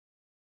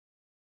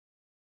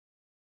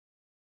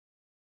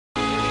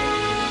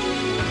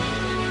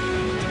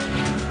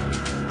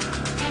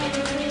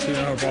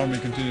Arab army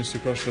continues to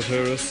crush the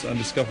terrorists and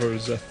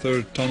discovers a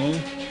third tunnel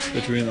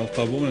between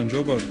Al-Qaboon and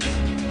Jobar.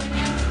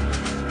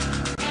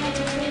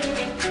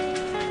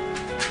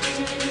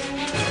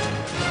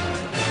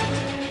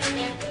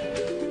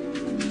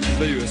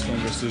 The US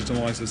Congress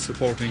legitimizes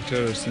supporting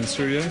terrorists in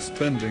Syria,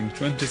 spending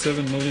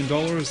 $27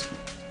 million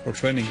for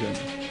training them.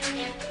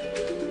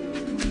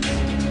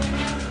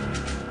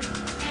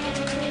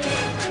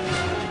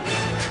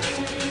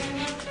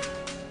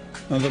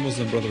 And the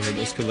Muslim Brotherhood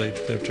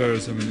escalate their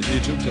terrorism in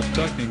Egypt,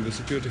 attacking the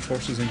security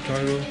forces in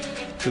Cairo,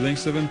 killing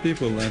 7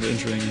 people and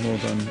injuring more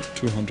than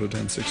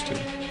 260.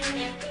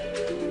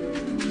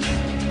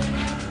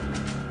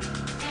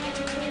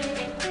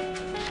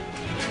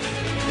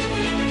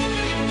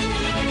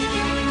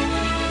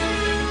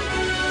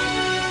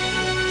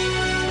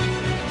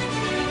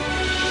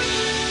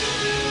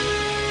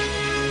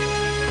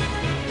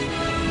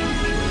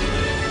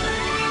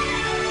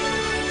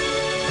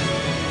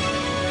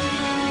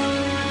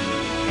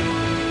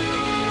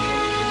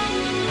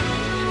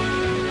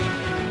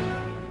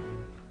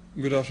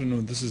 Good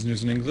afternoon, this is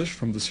news in English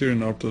from the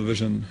Syrian Arab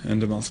Television in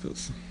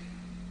Damascus.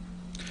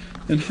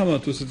 In Hama,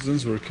 2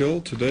 citizens were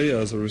killed today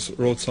as a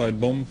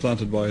roadside bomb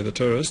planted by the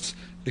terrorists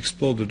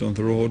exploded on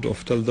the road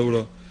of Tel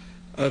Dawla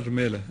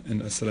Al-Rumela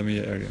in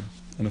Al-Salamiya area.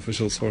 An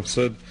official source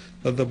said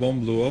that the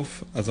bomb blew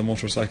off as a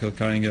motorcycle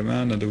carrying a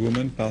man and a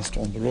woman passed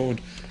on the road,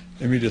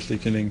 immediately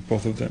killing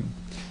both of them.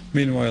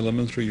 Meanwhile, a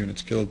military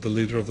unit killed the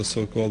leader of the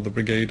so-called the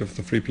Brigade of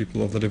the Free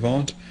People of the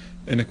Levant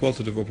in a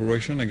qualitative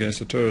operation against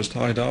a terrorist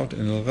hideout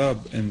in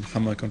Al-Ghab in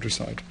Hama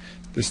countryside.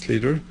 This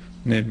leader,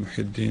 named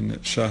Muhyiddin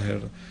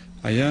Shahir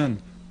Ayan,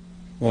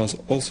 was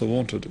also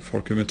wanted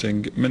for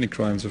committing many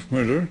crimes of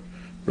murder,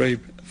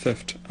 rape,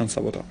 theft and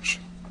sabotage.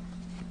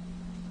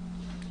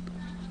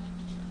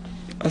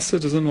 A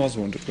citizen was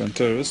wounded when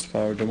terrorists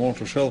fired a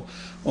mortar shell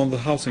on the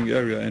housing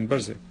area in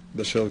Barzi.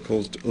 The shell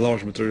caused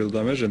large material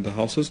damage in the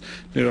houses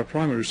near a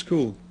primary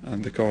school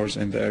and the cars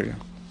in the area.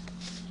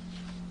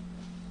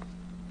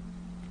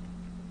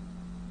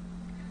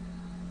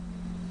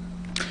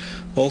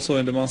 Also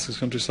in Damascus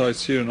countryside,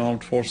 Syrian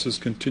armed forces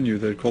continue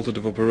their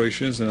qualitative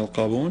operations in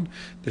Al-Qaboon.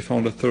 They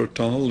found a third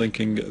tunnel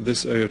linking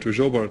this area to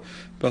Jobar,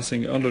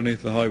 passing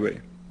underneath the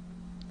highway.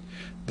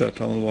 The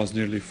tunnel was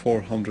nearly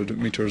 400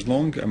 meters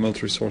long. A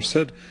military source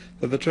said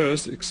that the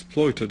terrorists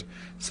exploited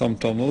some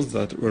tunnels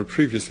that were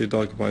previously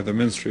dug by the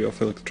Ministry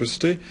of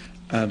Electricity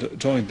and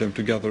joined them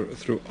together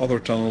through other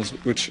tunnels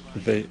which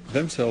they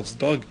themselves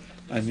dug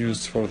and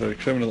used for their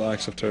criminal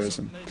acts of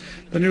terrorism.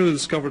 The newly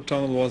discovered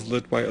tunnel was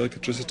lit by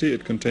electricity.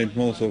 It contained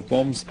Molotov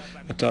bombs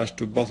attached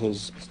to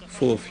bottles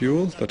full of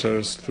fuel. The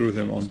terrorists threw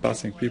them on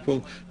passing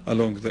people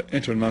along the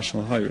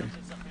international highway.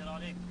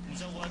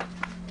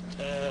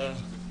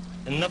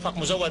 النفق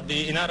مزود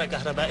بإنارة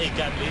كهربائية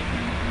كاملة.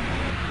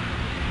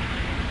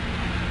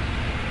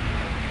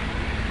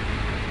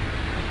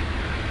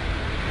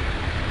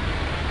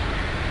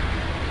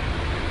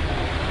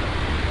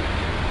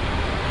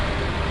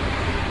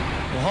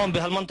 وهون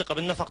بهالمنطقة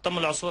بالنفق تم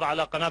العثور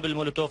على قنابل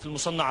المولوتوف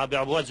المصنعة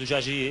بعبوات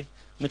زجاجية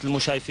مثل ما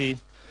شايفين،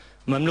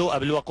 مملوءة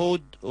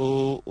بالوقود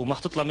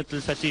ومحطوط لها مثل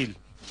الفتيل،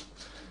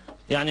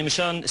 يعني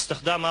مشان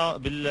استخدامها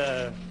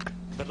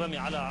بالرمي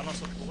على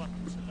عناصر قوات.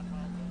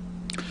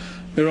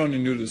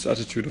 Iranian used its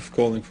attitude of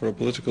calling for a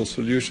political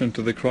solution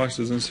to the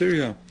crisis in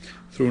Syria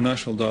through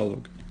national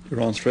dialogue.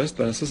 Iran stressed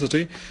the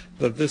necessity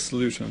that this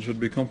solution should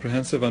be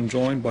comprehensive and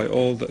joined by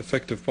all the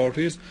effective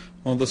parties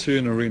on the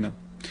Syrian arena.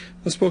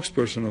 The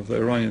spokesperson of the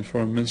Iranian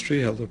Foreign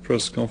Ministry held a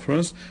press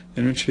conference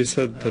in which he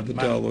said that the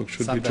dialogue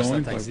should be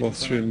joined by both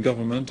Syrian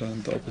government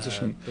and the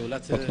opposition,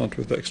 but not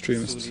with the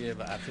extremists.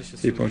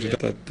 He pointed out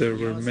that there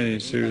were many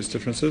serious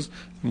differences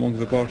among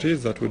the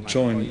parties that would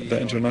join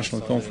the international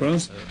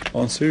conference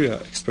on Syria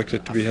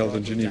expected to be held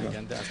in Geneva.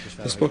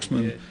 The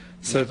spokesman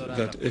said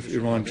that if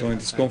Iran joined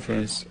this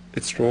conference,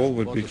 its role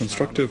would be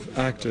constructive,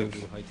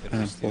 active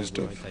and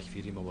positive.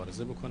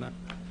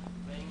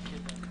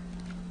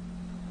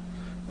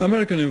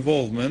 American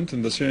involvement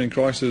in the Syrian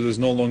crisis is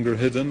no longer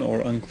hidden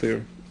or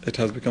unclear. It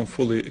has become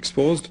fully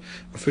exposed.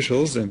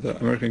 Officials in the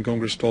American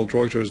Congress told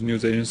Reuters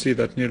news agency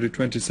that nearly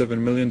 $27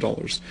 million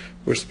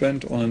were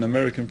spent on an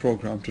American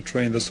program to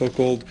train the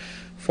so-called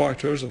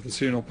fighters of the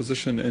Syrian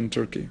opposition in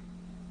Turkey.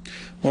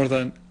 More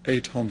than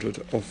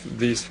 800 of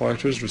these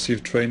fighters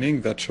received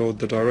training that showed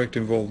the direct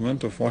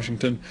involvement of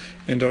Washington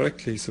in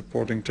directly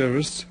supporting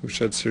terrorists who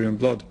shed Syrian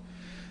blood.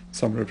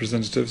 Some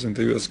representatives in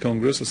the US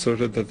Congress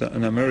asserted that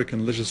an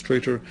American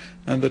legislator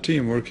and the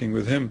team working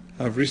with him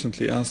have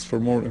recently asked for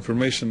more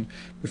information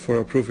before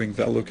approving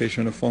the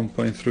allocation of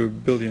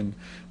 $1.3 billion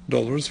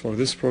for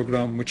this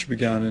program, which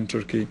began in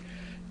Turkey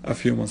a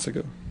few months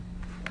ago.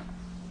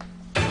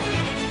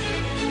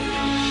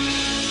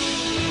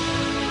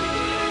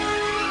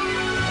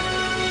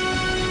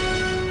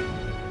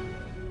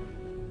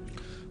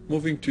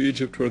 Moving to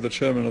Egypt, where the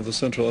chairman of the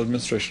Central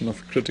Administration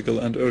of Critical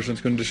and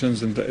Urgent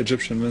Conditions in the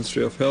Egyptian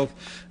Ministry of Health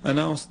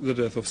announced the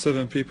death of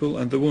 7 people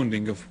and the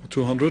wounding of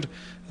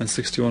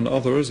 261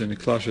 others in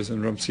clashes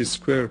in Ramses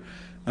Square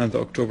and the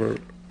October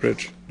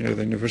Bridge near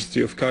the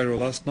University of Cairo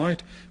last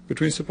night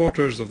between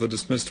supporters of the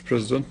dismissed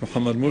President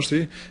Mohamed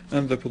Morsi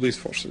and the police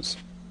forces.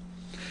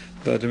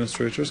 The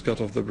demonstrators cut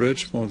off the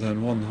bridge. More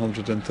than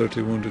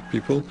 130 wounded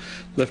people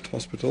left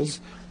hospitals,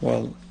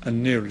 while a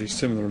nearly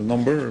similar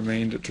number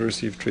remained to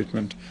receive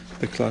treatment.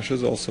 The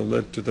clashes also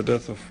led to the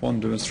death of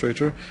one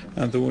demonstrator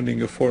and the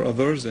wounding of 4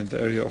 others in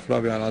the area of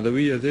Rabi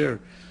al-Adawiyya. There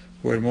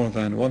were more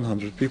than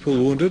 100 people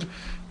wounded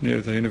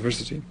near the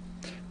university,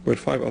 where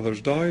 5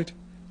 others died.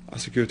 A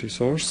security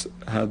source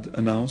had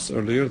announced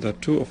earlier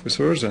that 2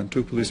 officers and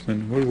 2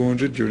 policemen were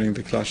wounded during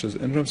the clashes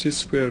in Ramses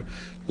Square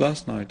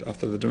last night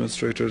after the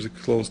demonstrators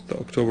closed the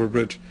October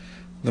Bridge.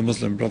 The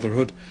Muslim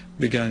Brotherhood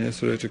began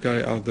yesterday to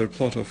carry out their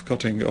plot of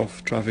cutting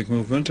off traffic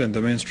movement in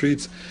the main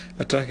streets,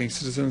 attacking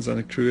citizens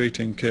and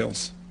creating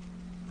chaos.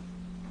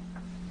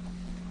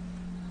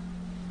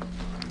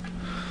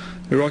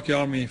 Iraqi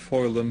army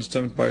foiled an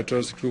attempt by a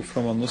terrorist group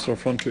from al-Nusra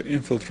Front to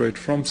infiltrate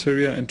from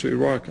Syria into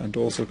Iraq and to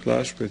also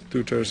clash with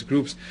 2 terrorist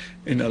groups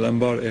in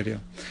Al-Anbar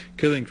area,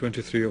 killing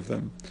 23 of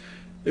them.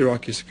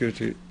 Iraqi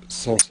security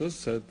sources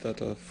said that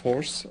a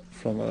force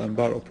from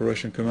Al-Anbar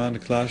Operation Command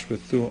clashed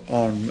with 2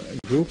 armed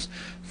groups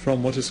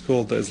from what is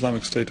called the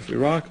Islamic State of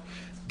Iraq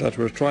that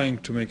were trying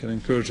to make an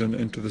incursion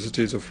into the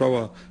cities of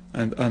Rawa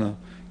and Ana,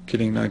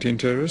 killing 19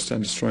 terrorists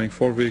and destroying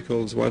 4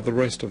 vehicles, while the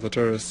rest of the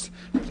terrorists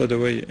fled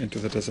away into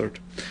the desert.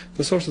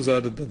 The sources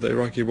added that the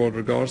Iraqi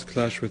border guards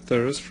clashed with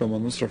terrorists from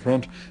al-Nusra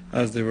Front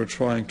as they were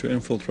trying to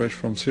infiltrate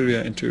from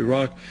Syria into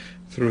Iraq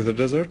through the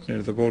desert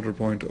near the border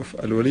point of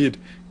Al-Walid,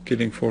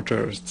 killing 4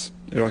 terrorists.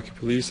 Iraqi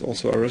police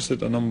also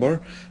arrested a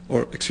member of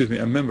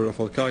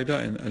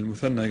Al-Qaeda in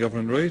Al-Muthanna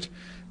governorate.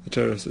 The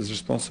terrorist is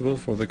responsible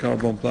for the car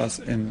bomb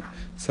blast in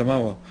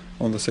Samawa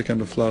on the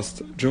 2nd of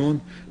last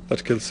June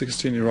that killed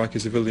 16 Iraqi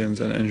civilians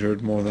and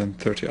injured more than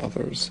 30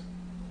 others.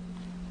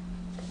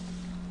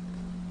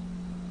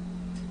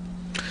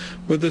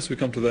 With this we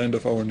come to the end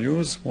of our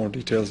news. More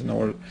details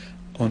on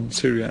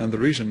Syria and the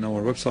region on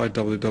our website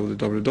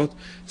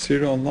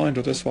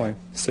www.syriaonline.sy.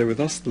 Stay with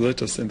us, the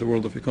latest in the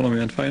world of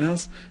economy and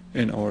finance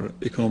in our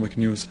economic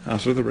news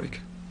after the break.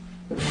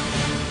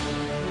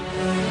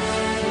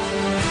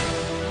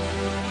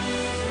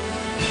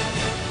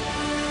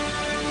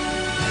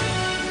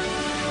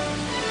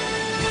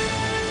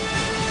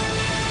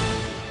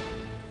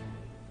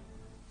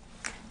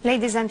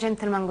 Ladies and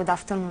gentlemen, good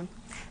afternoon.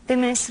 The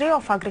Ministry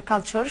of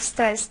Agriculture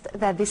stressed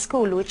that the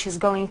school, which is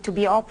going to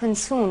be open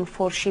soon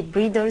for sheep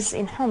breeders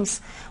in Homs,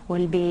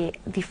 will be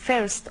the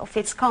first of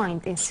its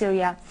kind in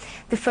Syria.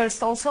 The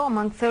first also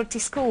among 30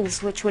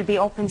 schools which will be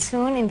open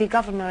soon in the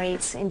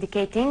governorates,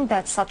 indicating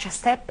that such a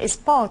step is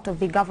part of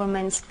the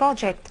government's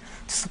project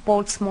to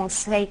support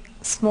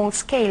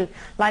small-scale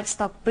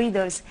livestock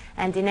breeders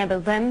and enable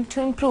them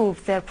to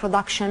improve their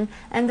production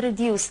and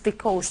reduce the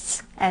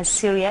costs, as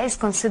Syria is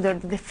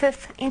considered the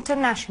 5th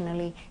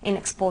internationally in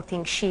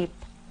exporting sheep.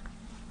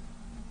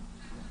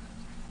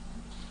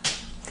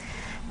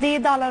 The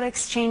dollar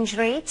exchange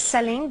rate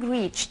selling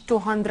reached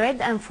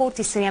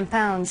 240 Syrian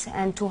pounds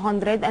and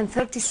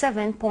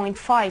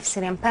 237.5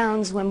 Syrian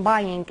pounds when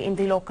buying in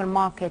the local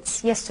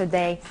markets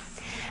yesterday,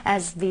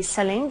 as the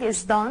selling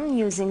is done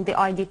using the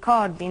ID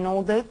card in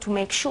order to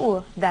make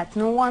sure that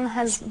no one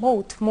has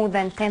bought more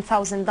than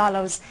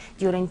 $10,000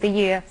 during the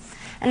year.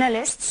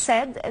 Analysts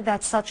said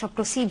that such a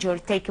procedure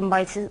taken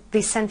by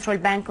the Central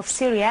Bank of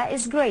Syria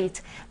is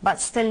great, but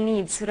still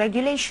needs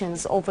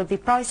regulations over the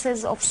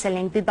prices of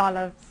selling the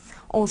dollar.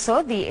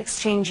 Also, the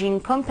exchanging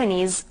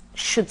companies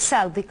should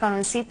sell the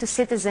currency to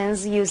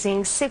citizens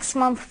using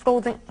 6-month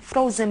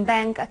frozen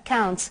bank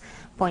accounts,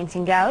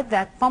 pointing out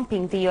that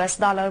pumping the US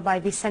dollar by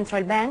the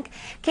central bank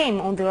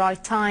came on the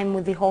right time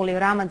with the Holy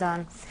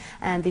Ramadan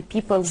and the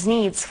people's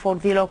needs for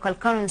the local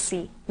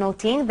currency,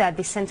 noting that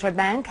the central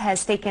bank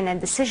has taken a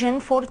decision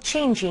for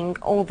changing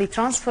all the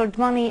transferred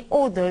money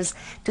orders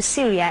to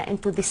Syria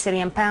into the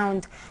Syrian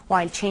pound,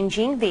 while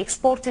changing the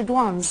exported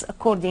ones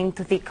according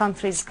to the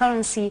country's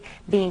currency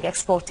being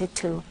exported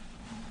to.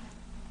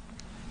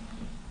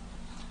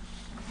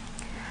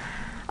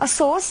 A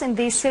source in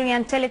the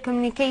Syrian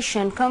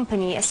telecommunication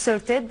company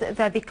asserted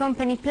that the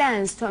company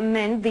plans to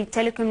amend the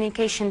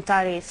telecommunication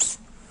tariffs.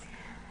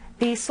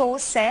 The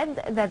source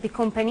said that the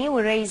company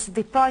will raise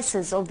the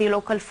prices of the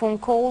local phone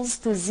calls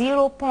to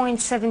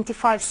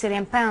 0.75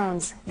 Syrian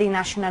pounds, the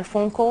national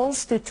phone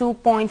calls to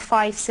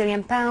 2.5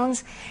 Syrian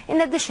pounds,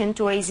 in addition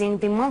to raising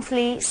the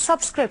monthly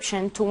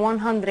subscription to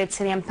 100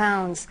 Syrian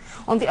pounds.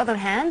 On the other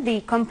hand,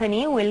 the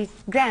company will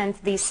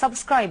grant the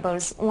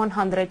subscribers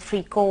 100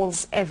 free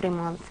calls every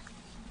month.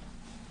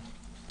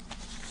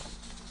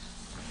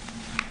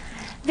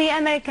 The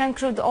American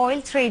crude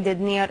oil traded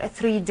near a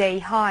 3-day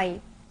high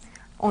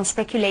on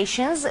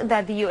speculations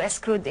that the U.S.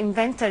 crude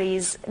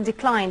inventories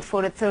declined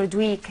for a 3rd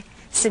week,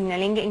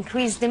 signaling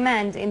increased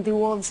demand in the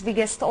world's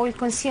biggest oil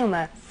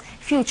consumer.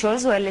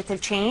 Futures were little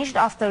changed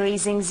after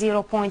raising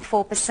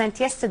 0.4%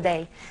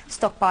 yesterday.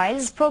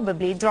 Stockpiles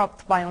probably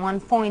dropped by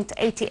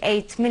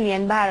 1.88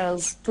 million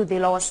barrels to the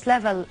lowest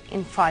level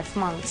in 5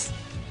 months.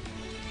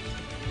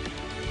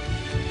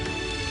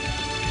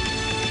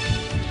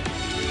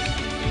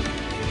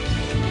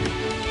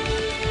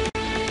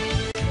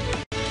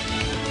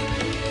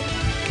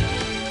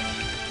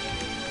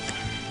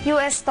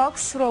 U.S.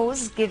 stocks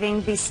rose, giving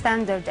the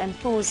Standard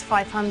 & Poor's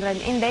 500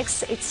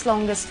 index its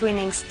longest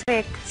winning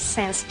streak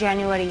since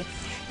January.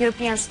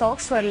 European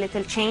stocks were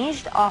little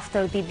changed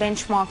after the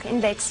benchmark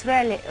index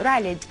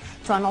rallied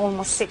to an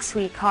almost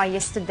 6-week high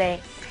yesterday.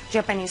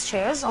 Japanese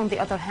shares, on the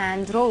other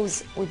hand,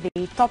 rose, with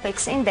the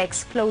Topix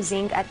index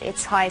closing at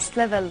its highest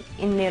level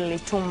in nearly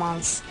 2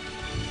 months.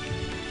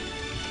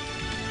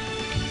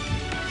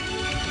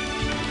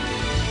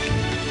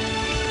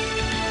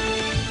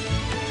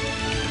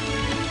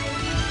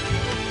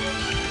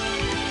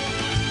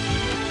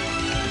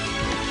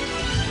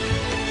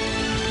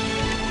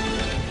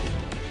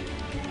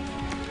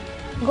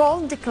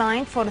 Gold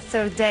declined for the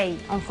third day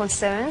on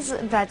concerns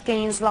that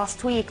gains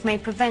last week may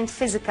prevent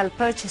physical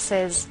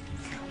purchases,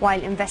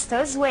 while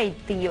investors weighed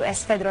the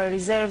U.S. Federal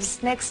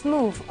Reserve's next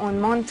move on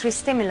monetary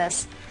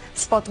stimulus.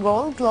 Spot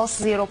gold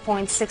lost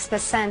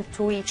 0.6%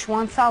 to reach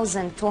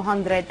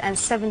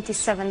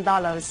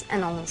 $1,277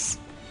 an ounce.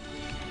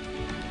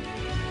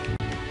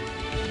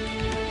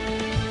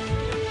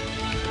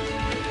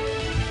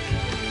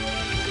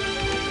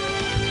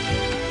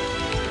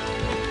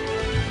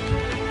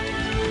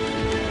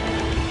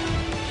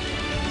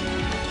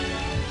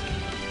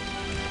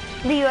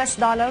 The U.S.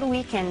 dollar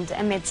weakened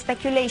amid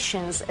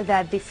speculations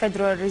that the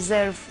Federal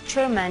Reserve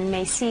chairman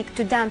may seek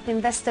to dampen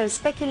investors'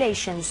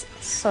 expectations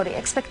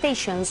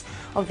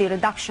of the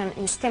reduction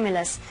in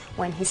stimulus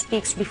when he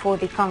speaks before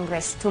the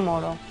Congress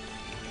tomorrow.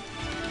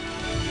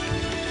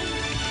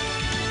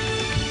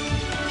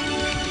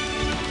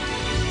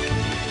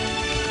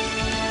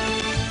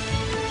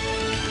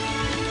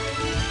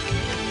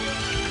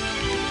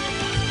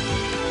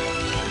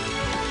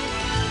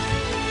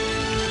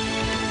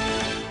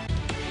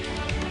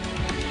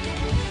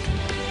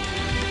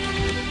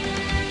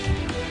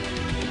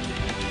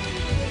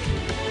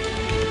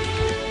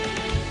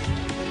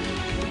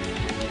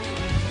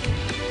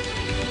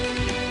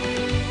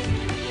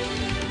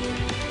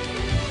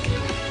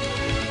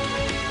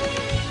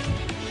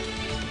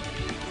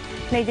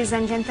 Ladies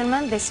and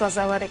gentlemen, this was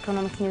our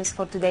economic news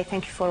for today.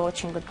 Thank you for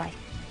watching. Goodbye.